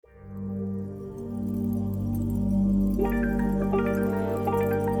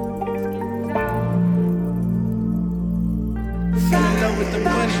with the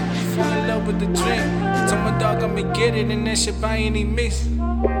money, fell in love with the dream. Told my dog I'ma get it and that shit by any means.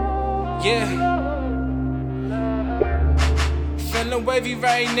 Yeah. Feeling wavy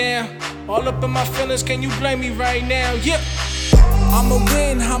right now. All up in my feelings, can you blame me right now? Yeah. I'ma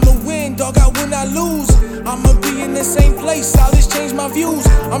win, dog, I win, I lose. I'ma be in the same place, I'll just change my views.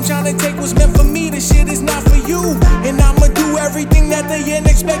 I'm tryna take what's meant for me, this shit is not for you. And I'ma do everything that they ain't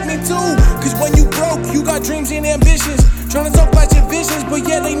expect me to. Cause when you broke, you got dreams and ambitions. Tryna talk about your visions, but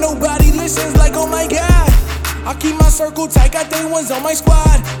yet ain't nobody listens. Like, oh my God, I keep my circle tight, got day ones on my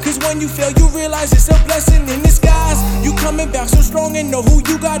squad. Cause when you fail, you realize it's a blessing in disguise. You coming back so strong and know who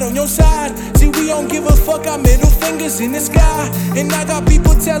you got on your side. See, we don't give a fuck, our middle fingers in the sky. And I got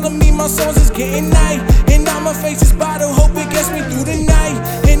people telling me my songs is getting night. And I'ma face this bottle, hope it gets me through the night.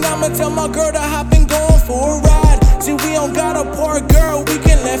 And I'ma tell my girl to hop and go for a ride. See, we don't got a park, girl, we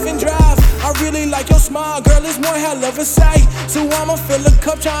can laugh and drive. I really like your smile, girl, it's one hell of a sight. So I'ma fill a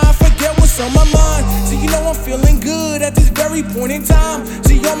cup, try and forget what's on my mind. See, you know I'm feeling good at this very point in time.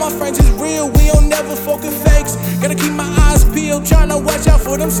 See, all my friends is real, we don't never fuck with fakes. Gotta keep my eyes peeled, tryna watch out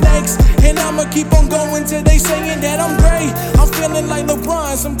for them snakes. And I'ma keep on going till they saying that I'm great. I'm feeling like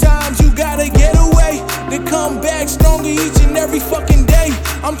LeBron, sometimes you gotta get away. To come back stronger each and every fucking day.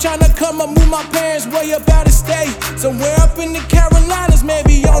 I'm tryna come up, move my parents way up out of state. Somewhere up in the Carolinas,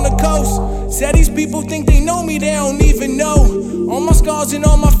 maybe on the coast. Said these people think they know me, they don't even know. All my scars and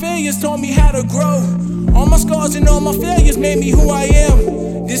all my failures taught me how to grow. All my scars and all my failures made me who I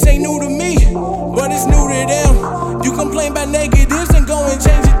am. This ain't new to me, but it's new to them. You complain about negatives and go and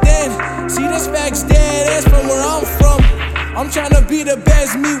change it then. See, this facts dead, that's from where I'm from. I'm tryna be the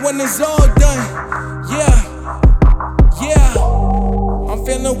best me when it's all done. Yeah. I'm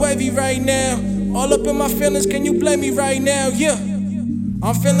feeling wavy right now. All up in my feelings, can you blame me right now? Yeah.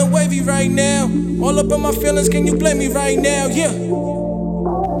 I'm feeling wavy right now. All up in my feelings, can you blame me right now? Yeah.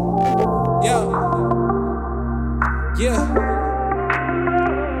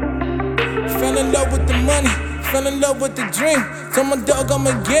 Fell in love with the money, fell in love with the dream. Told my dog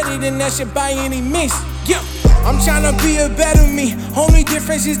I'ma get it and that shit by any means. Yeah. I'm tryna be a better me. Only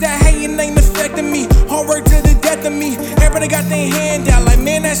difference is that hating ain't affecting me. Hard work to the death of me. Everybody got their hand out like,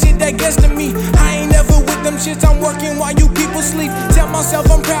 man, that shit that gets to me. I ain't never with them shits, I'm working while you people sleep. Tell myself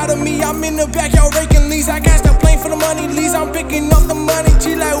I'm proud of me. I'm in the backyard raking leaves. I got the plane for the money leaves. I'm picking up the money.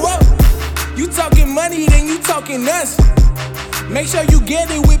 She like, whoa, you talking money, then you talking us. Make sure you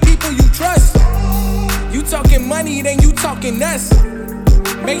get it with people you trust. You talking money, then you talking us.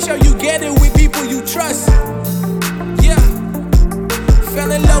 Make sure you get it with people you trust. Yeah.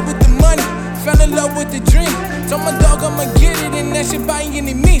 Fell in love with the money, fell in love with the dream. Told my dog I'ma get it and that shit by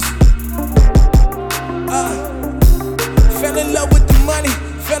any means. Fell in love with the money,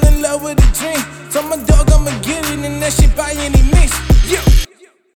 fell in love with the dream. Told my dog I'ma get it and that shit by any means.